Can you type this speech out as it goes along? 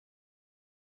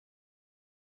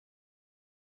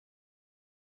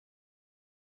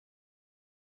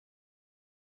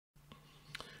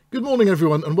Good morning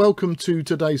everyone and welcome to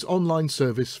today's online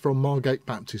service from Margate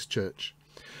Baptist Church.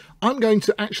 I'm going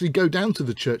to actually go down to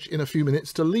the church in a few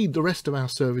minutes to lead the rest of our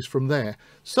service from there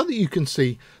so that you can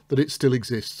see that it still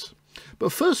exists.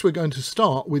 But first we're going to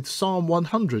start with Psalm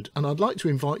 100 and I'd like to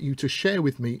invite you to share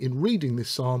with me in reading this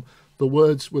psalm. The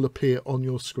words will appear on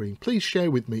your screen. Please share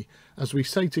with me as we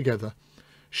say together,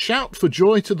 "Shout for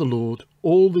joy to the Lord,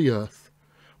 all the earth.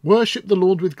 Worship the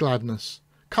Lord with gladness.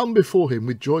 Come before him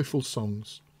with joyful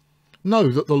songs.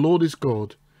 Know that the Lord is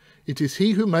God. It is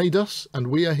he who made us, and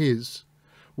we are his.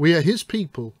 We are his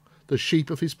people, the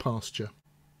sheep of his pasture.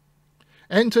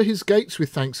 Enter his gates with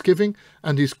thanksgiving,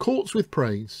 and his courts with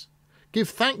praise. Give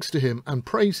thanks to him, and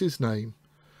praise his name.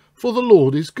 For the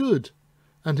Lord is good,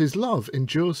 and his love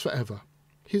endures forever.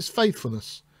 His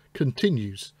faithfulness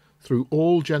continues through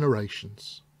all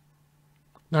generations."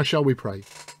 Now shall we pray?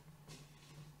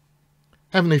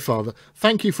 Heavenly Father,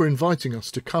 thank you for inviting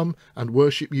us to come and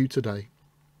worship you today.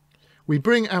 We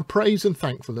bring our praise and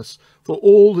thankfulness for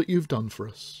all that you've done for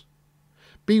us.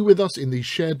 Be with us in these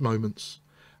shared moments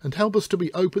and help us to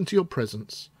be open to your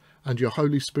presence and your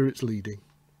Holy Spirit's leading.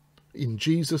 In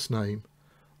Jesus' name,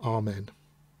 Amen.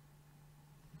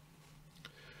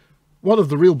 One of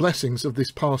the real blessings of this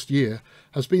past year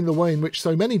has been the way in which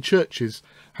so many churches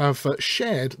have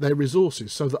shared their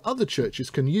resources so that other churches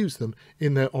can use them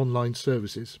in their online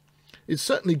services. It's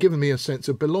certainly given me a sense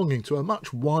of belonging to a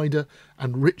much wider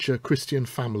and richer Christian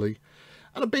family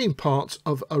and of being part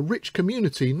of a rich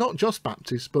community, not just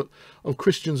Baptists, but of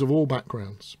Christians of all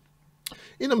backgrounds.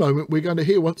 In a moment, we're going to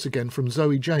hear once again from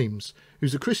Zoe James,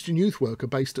 who's a Christian youth worker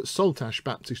based at Saltash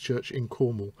Baptist Church in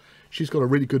Cornwall. She's got a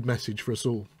really good message for us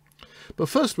all. But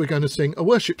first we're going to sing a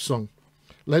worship song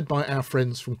led by our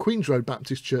friends from Queen's Road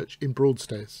Baptist Church in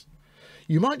Broadstairs.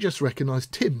 You might just recognise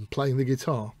Tim playing the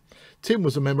guitar. Tim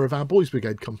was a member of our Boys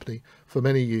Brigade company for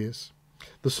many years.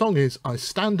 The song is "I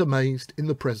Stand Amazed in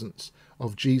the Presence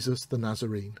of Jesus the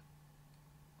Nazarene."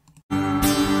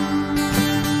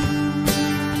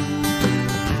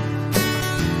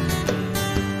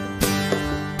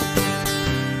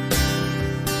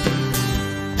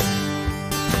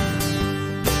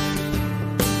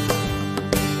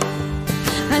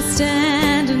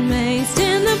 Stand amazed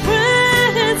in the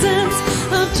presence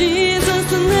of Jesus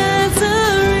the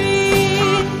Nazarene.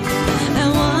 I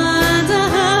wonder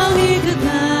how he could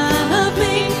love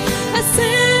me, a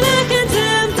sinner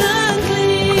condemned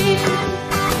unclean.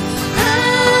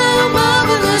 How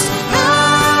marvelous,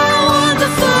 how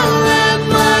wonderful, and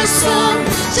my song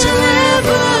shall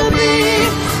ever be.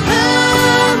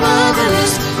 How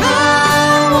marvelous,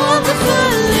 how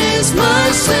wonderful is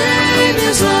my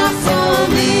Savior's love for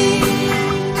me.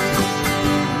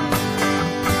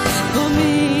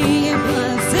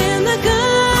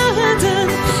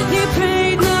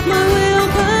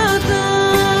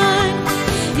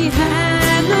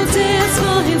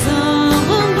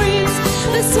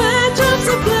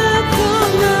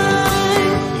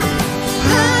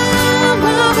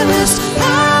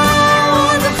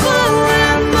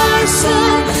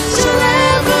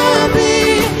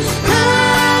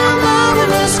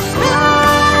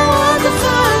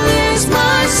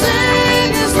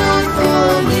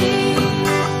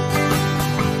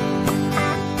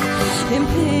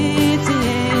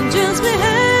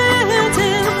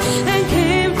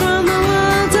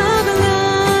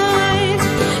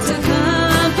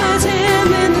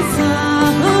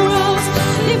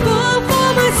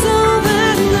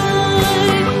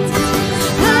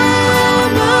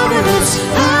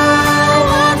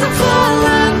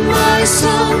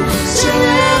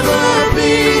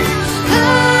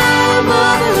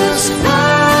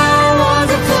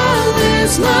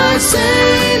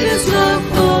 Savior's love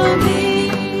for me.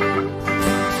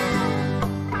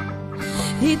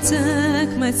 He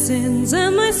took my sins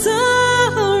and my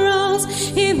sorrows,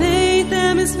 he made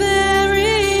them his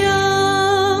very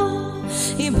own.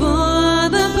 He bore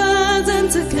the burden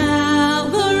to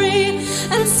Calvary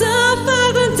and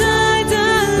suffered and died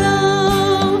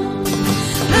alone.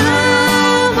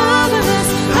 How marvelous,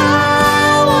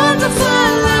 how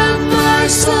wonderful, and my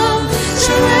soul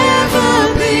shall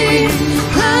ever be.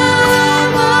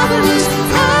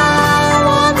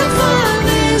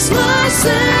 My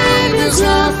Savior's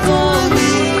love for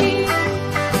me.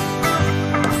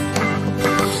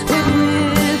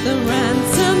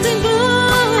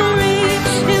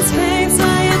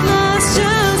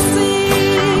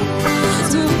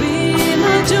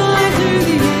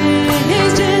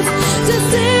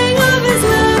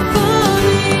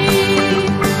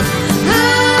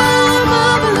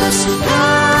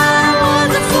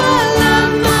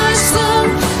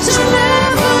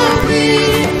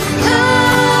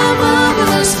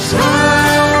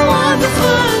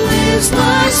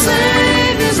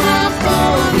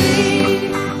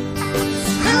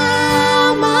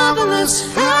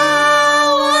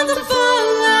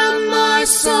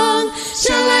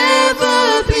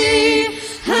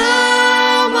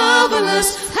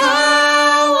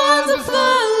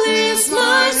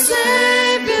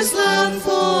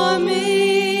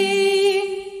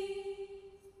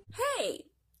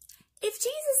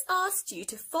 asked you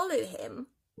to follow him,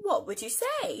 what would you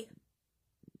say?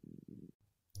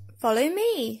 Follow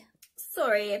me.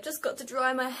 Sorry, I've just got to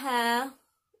dry my hair.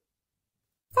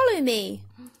 Follow me.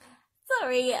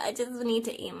 Sorry, I just need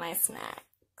to eat my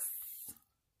snacks.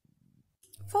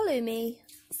 Follow me.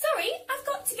 Sorry, I've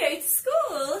got to go to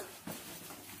school.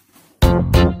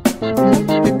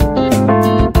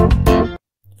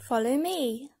 Follow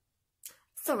me.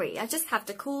 Sorry, I just have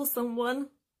to call someone.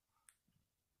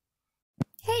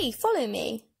 Hey, follow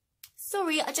me.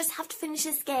 Sorry, I just have to finish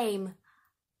this game.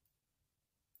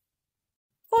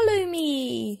 Follow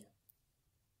me.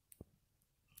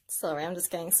 Sorry, I'm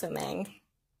just going swimming.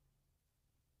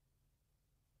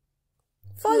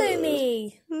 Follow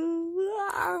me.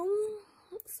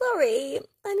 Sorry,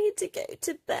 I need to go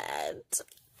to bed.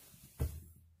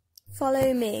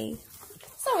 Follow me.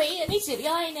 Sorry, I need to do the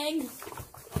ironing.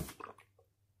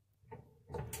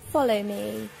 Follow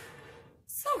me.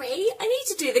 Sorry, I need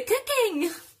to do the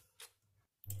cooking.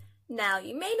 Now,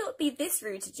 you may not be this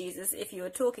rude to Jesus if you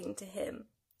are talking to him,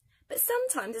 but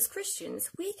sometimes as Christians,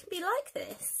 we can be like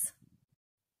this.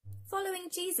 Following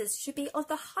Jesus should be of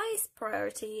the highest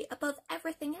priority above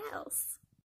everything else.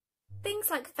 Things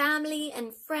like family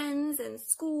and friends and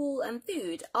school and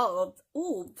food are of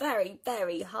all very,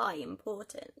 very high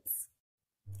importance.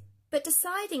 But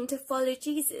deciding to follow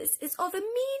Jesus is of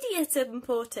immediate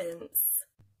importance.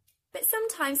 But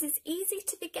sometimes it's easy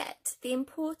to forget the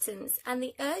importance and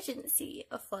the urgency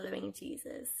of following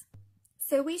Jesus.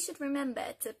 So we should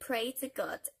remember to pray to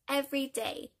God every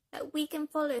day that we can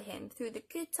follow him through the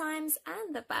good times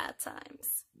and the bad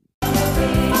times.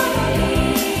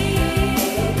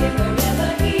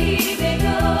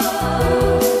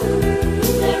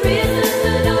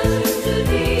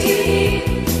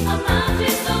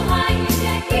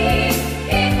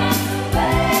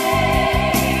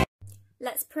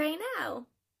 Let's pray now.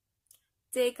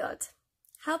 Dear God,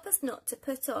 help us not to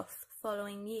put off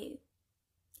following you.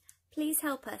 Please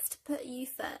help us to put you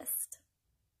first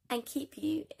and keep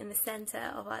you in the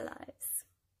centre of our lives.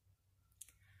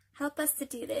 Help us to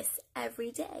do this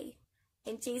every day.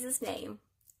 In Jesus' name,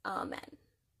 Amen.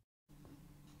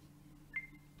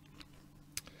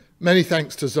 Many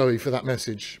thanks to Zoe for that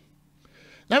message.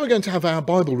 Now we're going to have our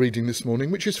Bible reading this morning,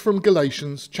 which is from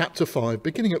Galatians chapter 5,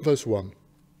 beginning at verse 1.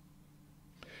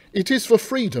 It is for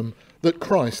freedom that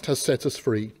Christ has set us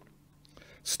free.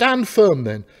 Stand firm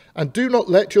then, and do not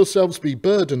let yourselves be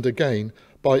burdened again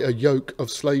by a yoke of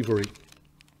slavery.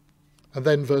 And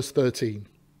then verse 13.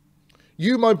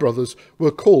 You, my brothers,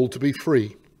 were called to be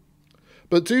free,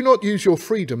 but do not use your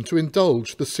freedom to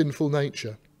indulge the sinful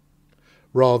nature.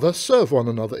 Rather, serve one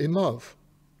another in love.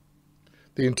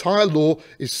 The entire law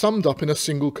is summed up in a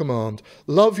single command: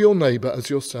 love your neighbour as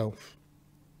yourself.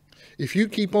 If you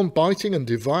keep on biting and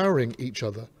devouring each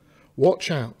other, watch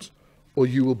out, or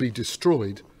you will be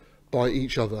destroyed by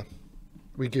each other.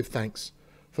 We give thanks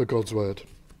for God's word.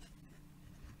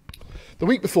 The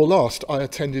week before last, I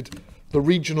attended the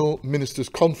Regional Ministers'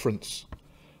 Conference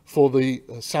for the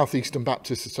South Eastern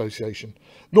Baptist Association.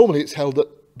 Normally it's held at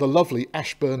the lovely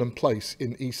Ashburnham Place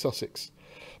in East Sussex,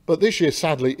 but this year,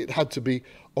 sadly, it had to be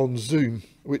on Zoom,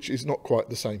 which is not quite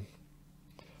the same,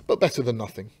 but better than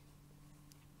nothing.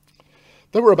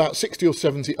 There were about 60 or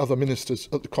 70 other ministers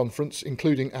at the conference,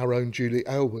 including our own Julie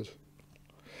Aylward.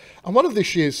 And one of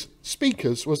this year's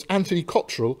speakers was Anthony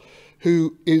Cottrell,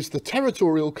 who is the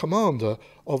territorial commander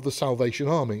of the Salvation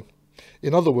Army.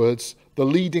 In other words, the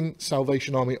leading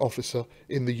Salvation Army officer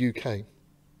in the UK.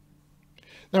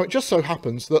 Now, it just so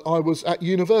happens that I was at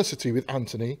university with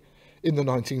Anthony in the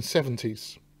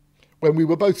 1970s, when we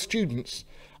were both students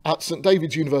at St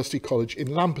David's University College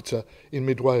in Lampeter in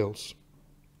Mid Wales.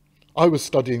 I was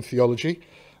studying theology,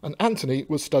 and Anthony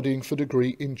was studying for a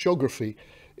degree in geography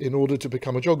in order to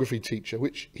become a geography teacher,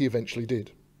 which he eventually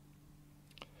did.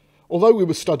 Although we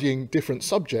were studying different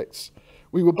subjects,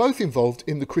 we were both involved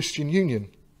in the Christian Union,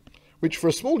 which for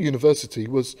a small university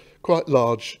was quite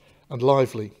large and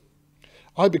lively.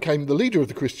 I became the leader of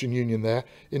the Christian Union there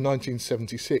in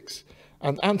 1976,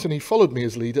 and Anthony followed me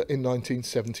as leader in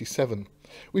 1977.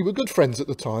 We were good friends at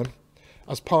the time,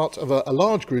 as part of a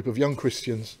large group of young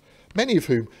Christians, many of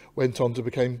whom went on to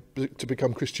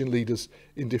become Christian leaders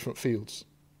in different fields.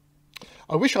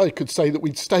 I wish I could say that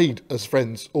we'd stayed as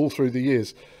friends all through the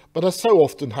years, but as so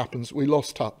often happens, we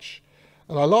lost touch.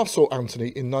 And I last saw Anthony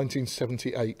in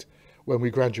 1978 when we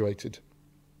graduated.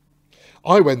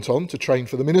 I went on to train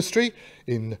for the ministry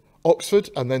in Oxford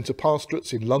and then to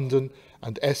pastorates in London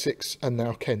and Essex and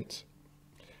now Kent.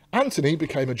 Anthony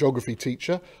became a geography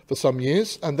teacher for some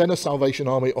years and then a Salvation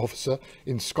Army officer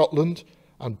in Scotland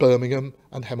and Birmingham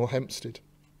and Hemel Hempstead.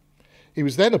 He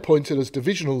was then appointed as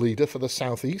divisional leader for the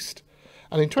South East,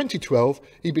 and in 2012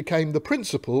 he became the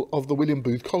principal of the William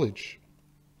Booth College.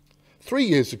 3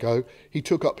 years ago he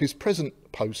took up his present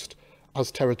post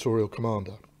as territorial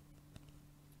commander.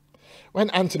 When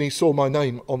Anthony saw my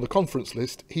name on the conference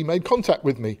list, he made contact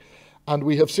with me, and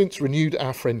we have since renewed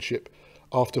our friendship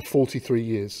after 43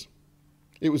 years.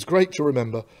 It was great to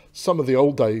remember some of the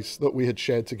old days that we had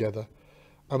shared together,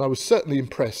 and I was certainly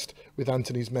impressed with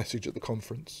Anthony's message at the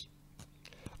conference.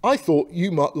 I thought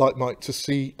you might like to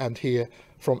see and hear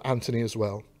from Anthony as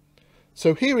well.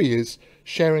 So here he is,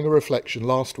 sharing a reflection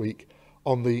last week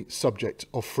on the subject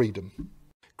of freedom.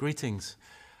 Greetings.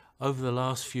 Over the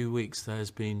last few weeks there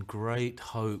has been great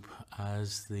hope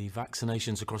as the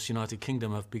vaccinations across the United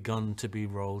Kingdom have begun to be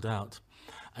rolled out.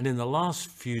 And in the last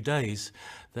few days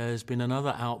there's been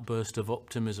another outburst of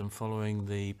optimism following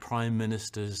the Prime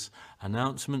Minister's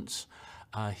announcements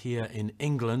here in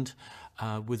England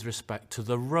with respect to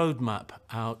the roadmap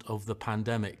out of the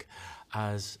pandemic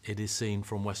as it is seen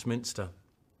from Westminster.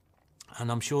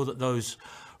 And I'm sure that those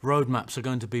roadmaps are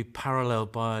going to be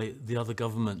paralleled by the other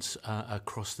governments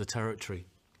across the territory.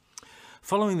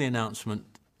 Following the announcement,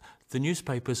 the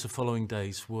newspapers the following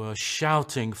days were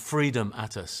shouting freedom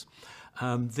at us.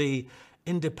 The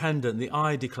Independent, the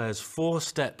I declares 4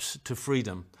 steps to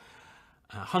freedom.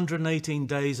 118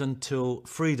 days until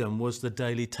freedom was the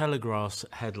Daily Telegraph's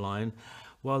headline,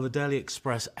 while the Daily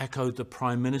Express echoed the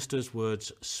Prime Minister's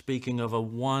words, speaking of a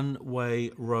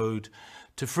one-way road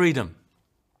to freedom.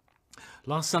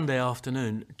 Last Sunday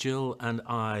afternoon, Jill and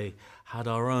I had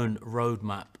our own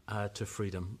roadmap to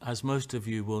freedom. As most of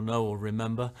you will know or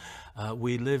remember,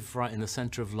 we live right in the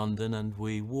centre of London and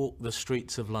we walk the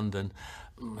streets of London.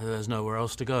 There's nowhere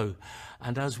else to go.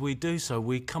 And as we do so,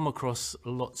 we come across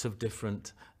lots of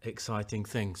different exciting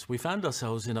things. We found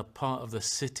ourselves in a part of the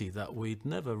city that we'd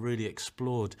never really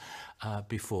explored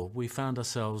before. We found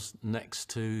ourselves next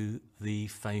to the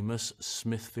famous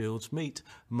Smithfields Meat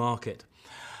Market,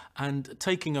 and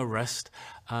taking a rest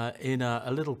in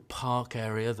a little park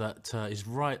area that is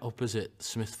right opposite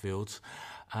Smithfields.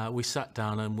 We sat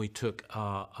down and we took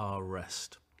our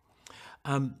rest.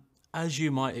 As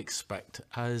you might expect,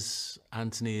 as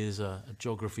Anthony is a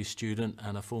geography student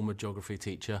and a former geography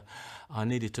teacher, I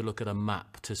needed to look at a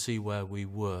map to see where we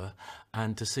were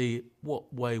and to see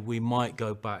what way we might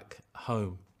go back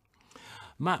home.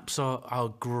 Maps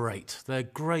are great. They're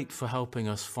great for helping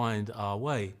us find our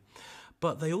way,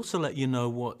 but they also let you know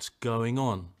what's going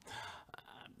on.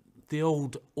 The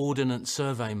old Ordnance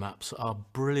Survey maps are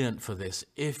brilliant for this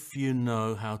if you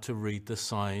know how to read the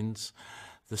signs,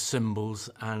 the symbols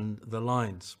and the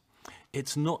lines.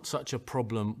 It's not such a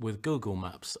problem with Google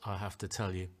Maps, I have to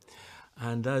tell you.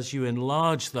 And as you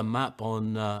enlarge the map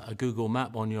on a Google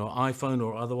map on your iPhone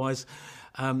or otherwise,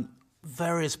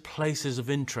 various places of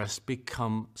interest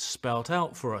become spelt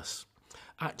out for us,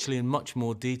 actually in much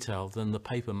more detail than the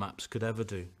paper maps could ever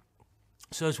do.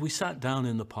 So as we sat down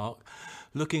in the park,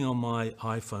 looking on my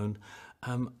iPhone,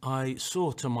 I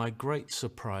saw, to my great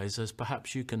surprise, as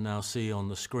perhaps you can now see on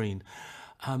the screen,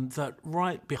 that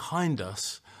right behind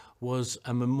us was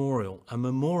a memorial,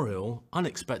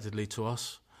 unexpectedly to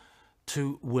us,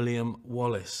 to William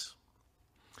Wallace.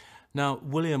 Now,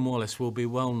 William Wallace will be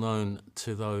well known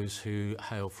to those who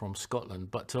hail from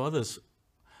Scotland, but to others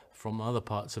from other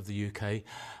parts of the UK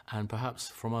and perhaps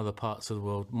from other parts of the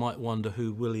world might wonder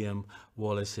who William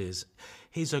Wallace is.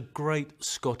 He's a great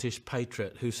Scottish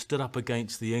patriot who stood up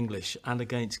against the English and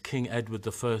against King Edward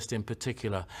I in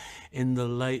particular in the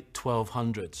late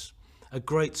 1200s. A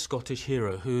great Scottish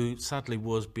hero who sadly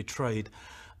was betrayed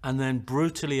and then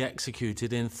brutally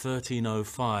executed in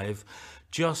 1305,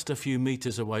 just a few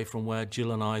metres away from where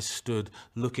Jill and I stood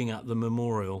looking at the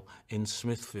memorial in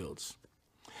Smithfields.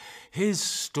 His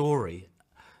story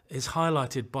is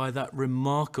highlighted by that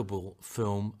remarkable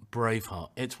film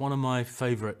Braveheart. It's one of my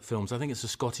favourite films. I think it's the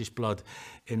Scottish blood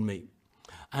in me.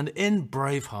 And in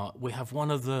Braveheart, we have one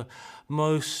of the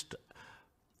most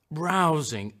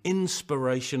rousing,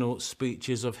 inspirational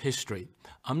speeches of history.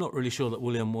 I'm not really sure that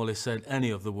William Wallace said any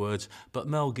of the words, but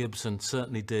Mel Gibson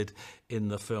certainly did in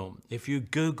the film. If you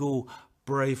Google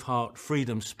Braveheart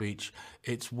freedom speech,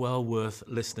 it's well worth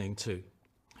listening to.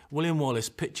 William Wallace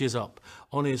pitches up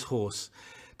on his horse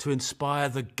to inspire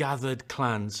the gathered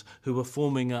clans who were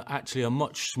forming actually a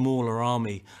much smaller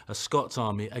army, a Scots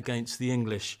army, against the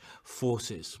English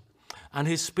forces. And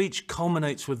his speech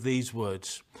culminates with these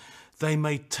words: "They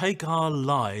may take our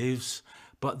lives,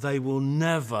 but they will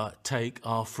never take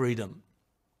our freedom."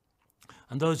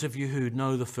 And those of you who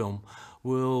know the film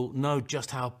will know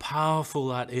just how powerful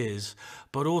that is,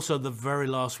 but also the very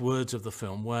last words of the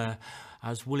film, where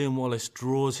as William Wallace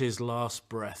draws his last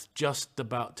breath, just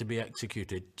about to be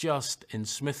executed, just in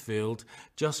Smithfield,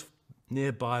 just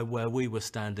nearby where we were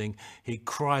standing, he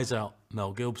cries out,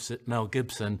 Mel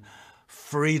Gibson,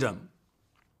 freedom.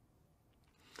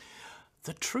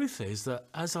 The truth is that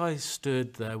as I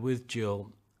stood there with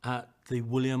Jill at the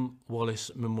William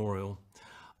Wallace Memorial,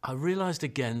 I realized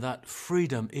again that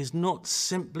freedom is not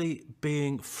simply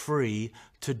being free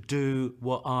to do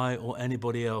what I or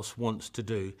anybody else wants to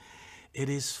do. It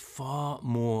is far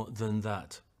more than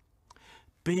that.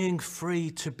 Being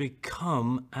free to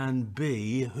become and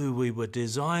be who we were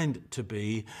designed to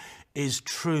be is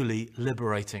truly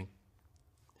liberating.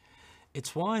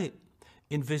 It's why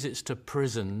in visits to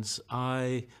prisons,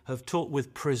 I have talked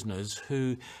with prisoners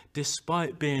who,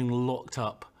 despite being locked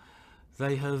up,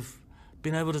 they have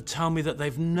been able to tell me that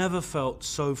they've never felt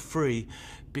so free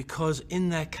because in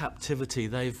their captivity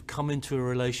they've come into a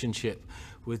relationship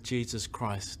with Jesus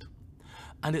Christ.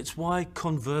 And it's why,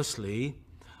 conversely,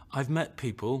 I've met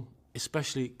people,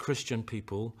 especially Christian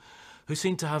people, who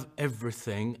seem to have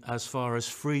everything as far as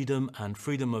freedom and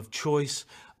freedom of choice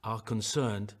are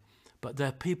concerned, but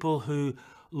they're people who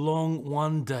long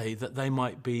one day that they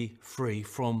might be free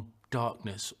from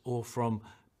darkness or from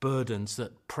burdens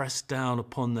that press down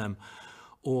upon them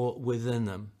or within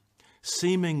them,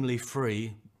 seemingly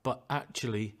free, but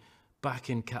actually back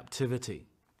in captivity.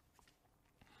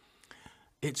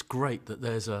 It's great that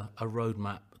there's a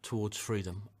roadmap towards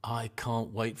freedom. I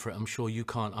can't wait for it. I'm sure you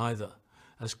can't either.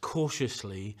 As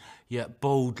cautiously yet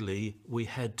boldly we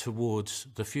head towards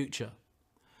the future.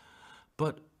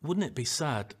 But wouldn't it be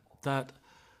sad that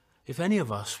if any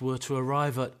of us were to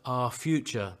arrive at our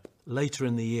future later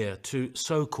in the year to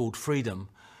so-called freedom,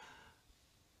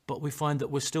 but we find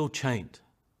that we're still chained,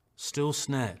 still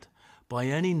snared by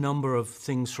any number of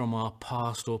things from our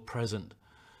past or present,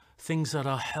 things that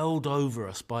are held over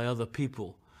us by other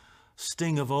people,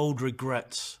 sting of old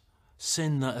regrets,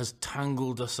 sin that has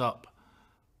tangled us up.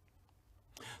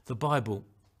 The Bible,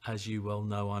 as you well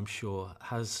know, I'm sure,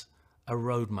 has a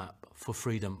roadmap for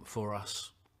freedom for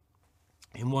us.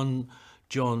 In 1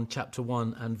 John chapter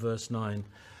 1 and verse 9,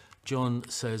 John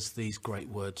says these great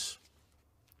words: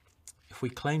 if we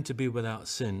claim to be without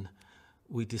sin,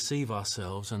 we deceive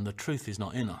ourselves and the truth is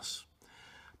not in us.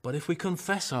 But if we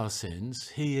confess our sins,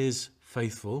 he is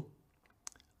faithful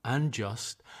and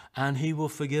just, and he will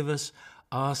forgive us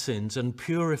our sins and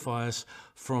purify us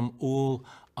from all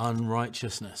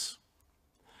unrighteousness.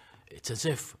 It's as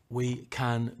if we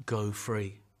can go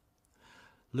free.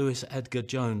 Lewis Edgar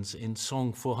Jones in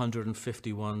Song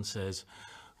 451 says,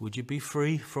 would you be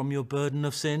free from your burden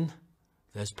of sin?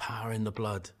 There's power in the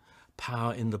blood,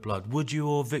 power in the blood. Would you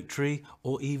or victory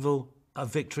or evil a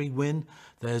victory win?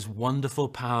 There's wonderful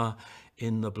power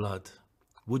in the blood.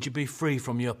 Would you be free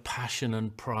from your passion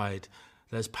and pride?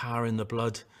 There's power in the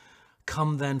blood.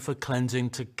 Come then for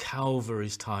cleansing to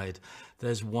Calvary's tide.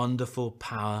 There's wonderful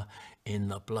power in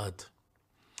the blood.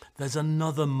 There's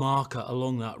another marker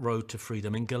along that road to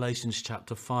freedom in Galatians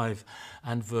chapter 5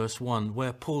 and verse 1,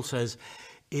 where Paul says,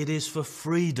 it is for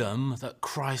freedom that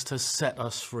Christ has set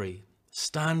us free.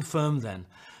 Stand firm then,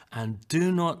 and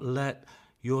do not let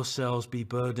yourselves be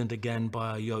burdened again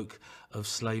by a yoke of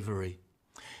slavery.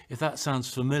 If that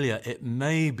sounds familiar, it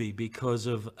may be because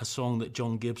of a song that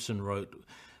John Gibson wrote.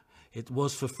 It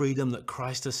was for freedom that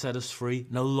Christ has set us free,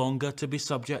 no longer to be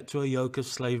subject to a yoke of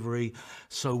slavery.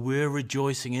 So we're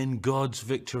rejoicing in God's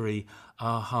victory,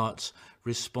 our hearts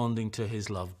responding to his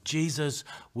love. Jesus,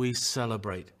 we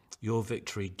celebrate your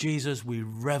victory. Jesus, we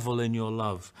revel in your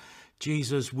love.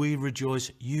 Jesus, we rejoice.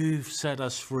 You've set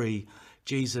us free.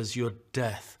 Jesus, your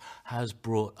death has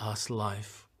brought us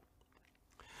life.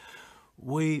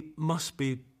 We must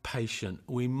be patient.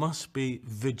 We must be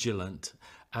vigilant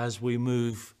as we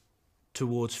move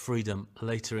towards freedom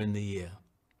later in the year.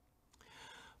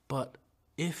 But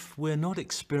if we're not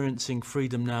experiencing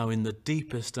freedom now in the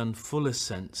deepest and fullest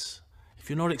sense, if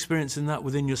you're not experiencing that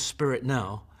within your spirit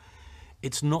now,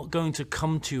 it's not going to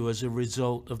come to you as a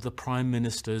result of the Prime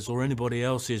Minister's or anybody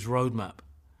else's roadmap.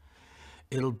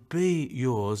 It'll be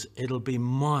yours, it'll be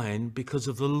mine because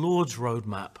of the Lord's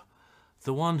roadmap,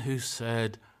 the one who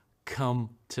said,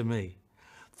 come to me,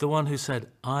 the one who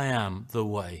said, I am the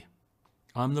way,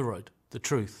 I'm the road, the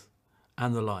truth,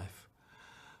 and the life.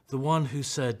 The one who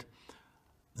said,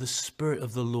 the Spirit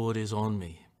of the Lord is on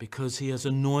me because he has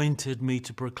anointed me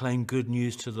to proclaim good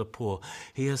news to the poor.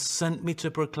 He has sent me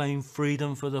to proclaim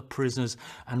freedom for the prisoners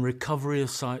and recovery of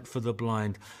sight for the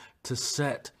blind, to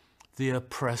set the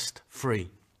oppressed free.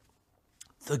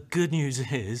 The good news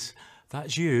is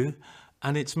that's you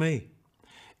and it's me.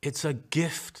 It's a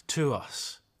gift to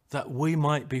us that we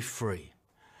might be free.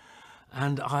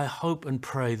 And I hope and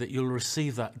pray that you'll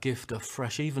receive that gift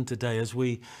afresh even today as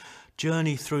we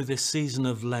journey through this season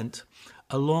of Lent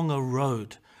along a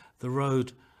road, the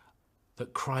road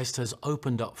that Christ has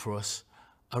opened up for us,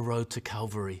 a road to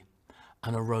Calvary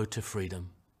and a road to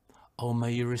freedom. Oh,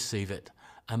 may you receive it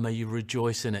and may you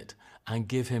rejoice in it and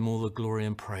give him all the glory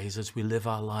and praise as we live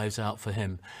our lives out for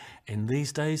him in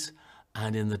these days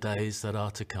and in the days that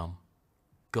are to come.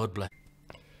 God bless.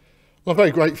 Well, I'm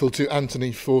very grateful to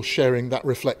Anthony for sharing that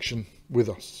reflection with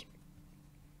us.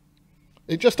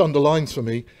 It just underlines for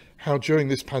me how during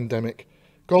this pandemic,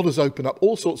 God has opened up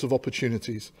all sorts of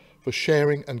opportunities for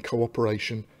sharing and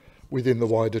cooperation within the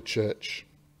wider church.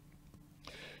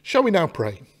 Shall we now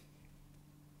pray?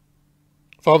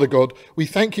 Father God, we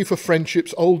thank you for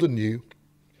friendships old and new,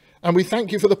 and we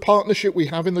thank you for the partnership we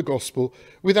have in the gospel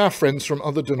with our friends from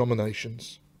other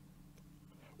denominations.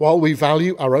 While we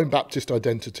value our own Baptist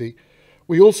identity,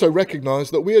 we also recognise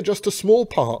that we are just a small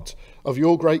part of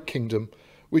your great kingdom,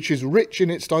 which is rich in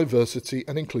its diversity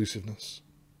and inclusiveness.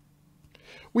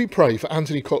 We pray for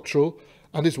Anthony Cottrell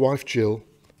and his wife Jill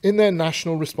in their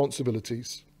national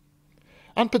responsibilities.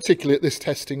 And particularly at this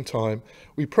testing time,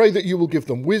 we pray that you will give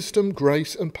them wisdom,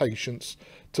 grace and patience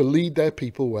to lead their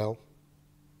people well.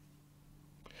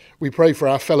 We pray for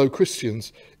our fellow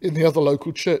Christians in the other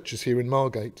local churches here in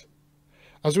Margate.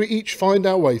 As we each find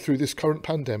our way through this current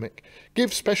pandemic,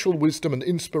 give special wisdom and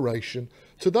inspiration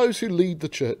to those who lead the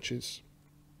churches,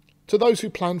 to those who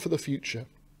plan for the future,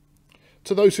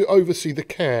 to those who oversee the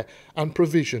care and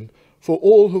provision for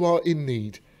all who are in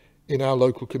need in our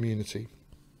local community.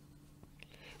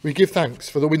 We give thanks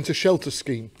for the winter shelter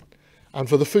scheme and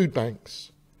for the food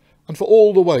banks and for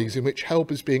all the ways in which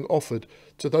help is being offered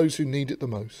to those who need it the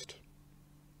most.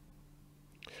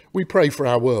 We pray for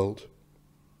our world.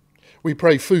 We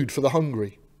pray food for the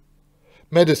hungry,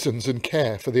 medicines and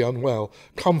care for the unwell,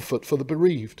 comfort for the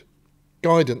bereaved,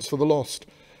 guidance for the lost,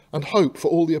 and hope for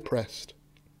all the oppressed.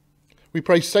 We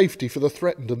pray safety for the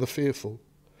threatened and the fearful,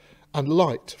 and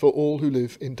light for all who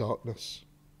live in darkness.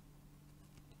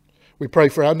 We pray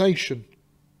for our nation,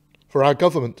 for our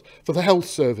government, for the health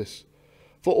service,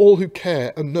 for all who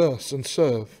care and nurse and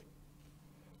serve,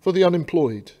 for the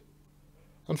unemployed,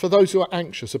 and for those who are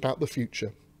anxious about the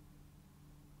future.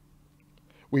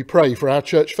 We pray for our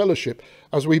church fellowship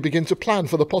as we begin to plan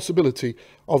for the possibility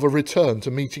of a return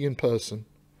to meeting in person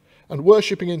and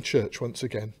worshipping in church once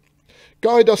again.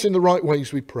 Guide us in the right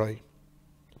ways, we pray.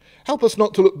 Help us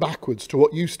not to look backwards to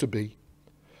what used to be,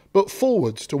 but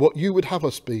forwards to what you would have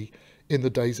us be in the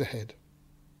days ahead.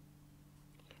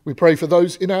 We pray for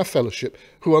those in our fellowship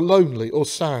who are lonely or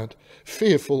sad,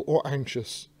 fearful or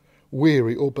anxious,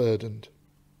 weary or burdened,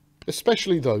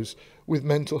 especially those with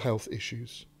mental health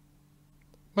issues.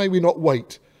 May we not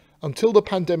wait until the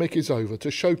pandemic is over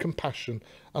to show compassion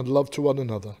and love to one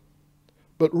another,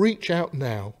 but reach out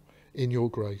now in your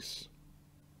grace.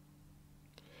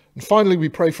 And finally, we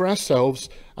pray for ourselves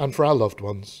and for our loved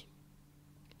ones.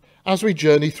 As we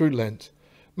journey through Lent,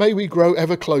 may we grow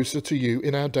ever closer to you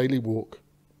in our daily walk,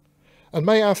 and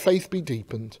may our faith be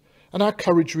deepened and our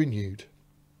courage renewed.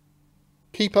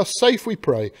 Keep us safe, we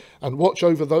pray, and watch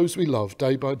over those we love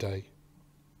day by day.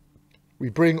 We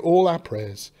bring all our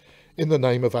prayers in the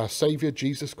name of our Saviour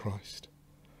Jesus Christ.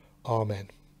 Amen.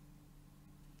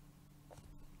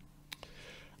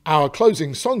 Our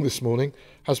closing song this morning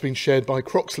has been shared by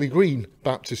Croxley Green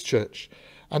Baptist Church,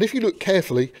 and if you look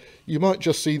carefully, you might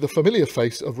just see the familiar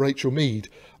face of Rachel Mead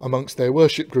amongst their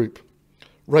worship group.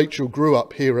 Rachel grew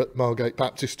up here at Margate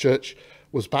Baptist Church,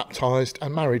 was baptised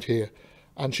and married here,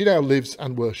 and she now lives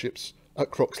and worships at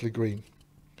Croxley Green.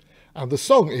 And the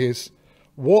song is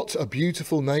 "What a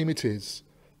Beautiful Name It Is,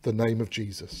 the Name of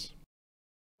Jesus."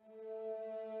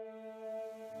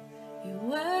 You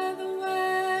were the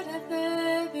Word at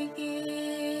the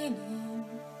beginning,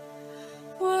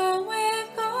 one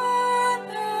with God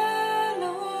the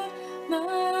Lord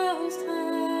Most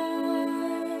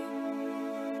High.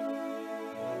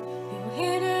 Your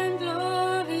hidden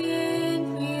glory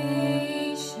in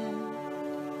creation,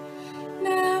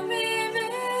 now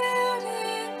revealed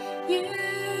in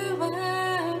you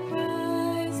are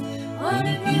Christ. What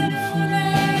a beautiful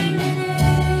name it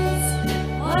is,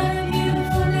 what a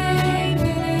beautiful name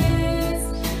it is.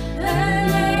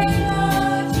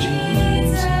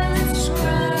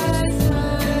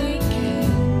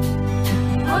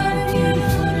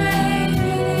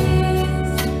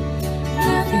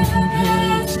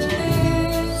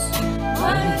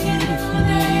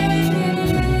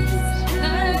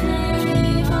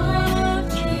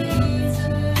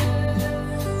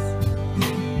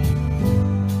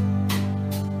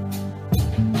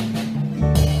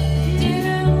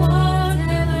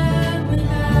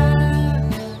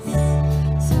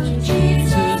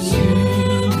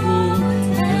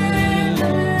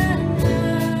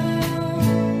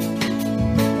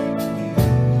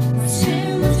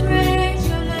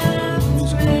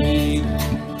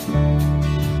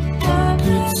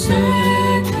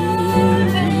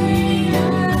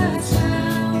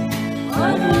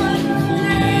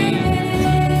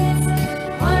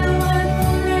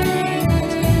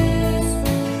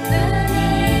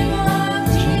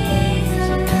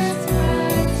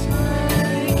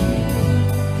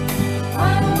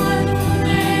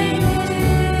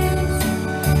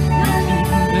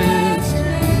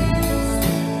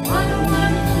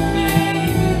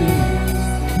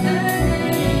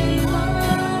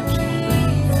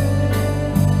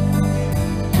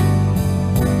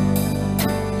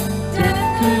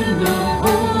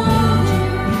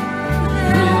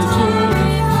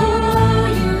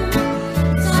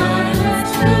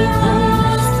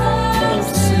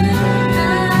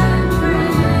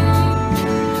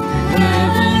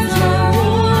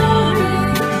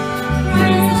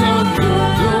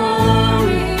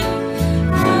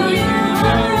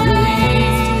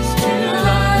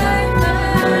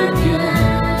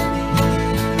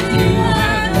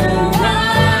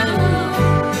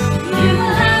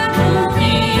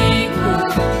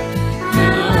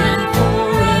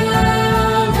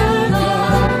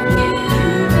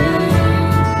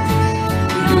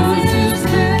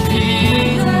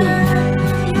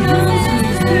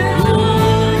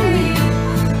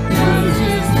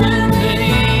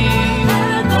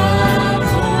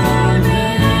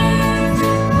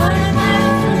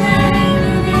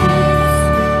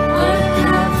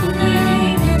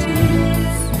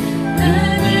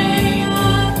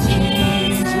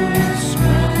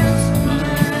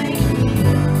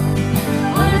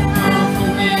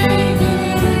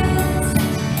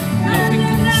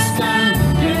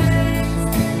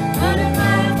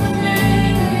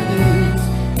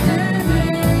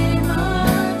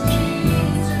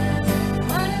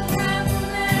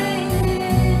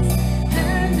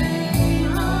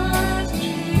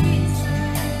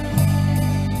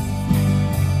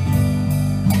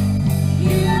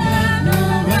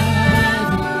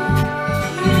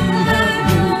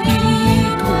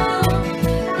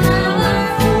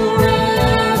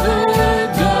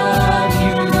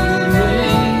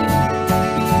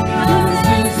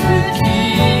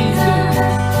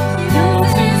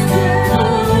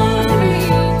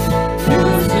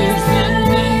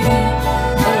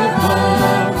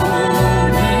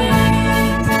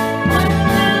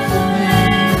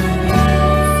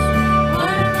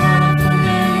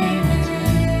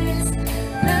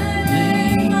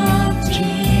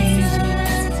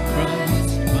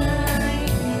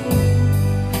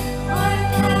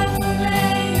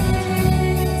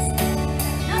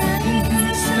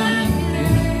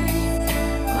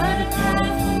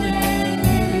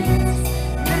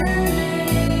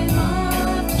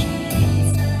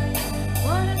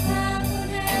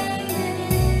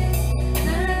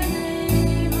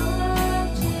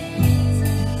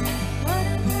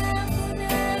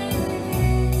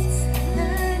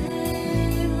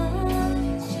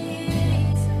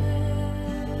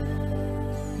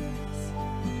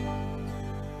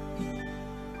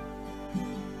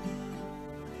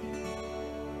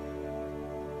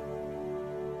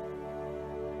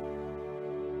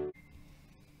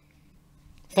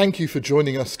 Thank you for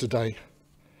joining us today.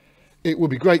 It will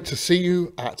be great to see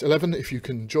you at 11 if you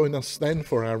can join us then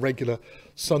for our regular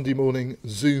Sunday morning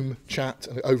Zoom chat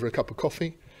over a cup of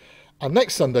coffee. And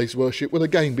next Sunday's worship will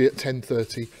again be at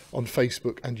 10:30 on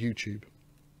Facebook and YouTube.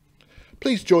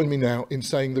 Please join me now in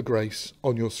saying the grace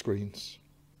on your screens.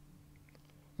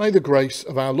 May the grace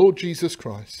of our Lord Jesus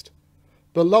Christ,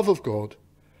 the love of God,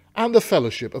 and the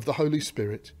fellowship of the Holy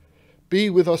Spirit be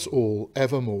with us all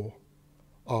evermore.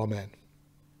 Amen.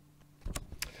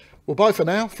 Well, bye for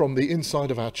now from the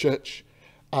inside of our church,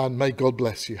 and may God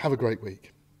bless you. Have a great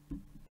week.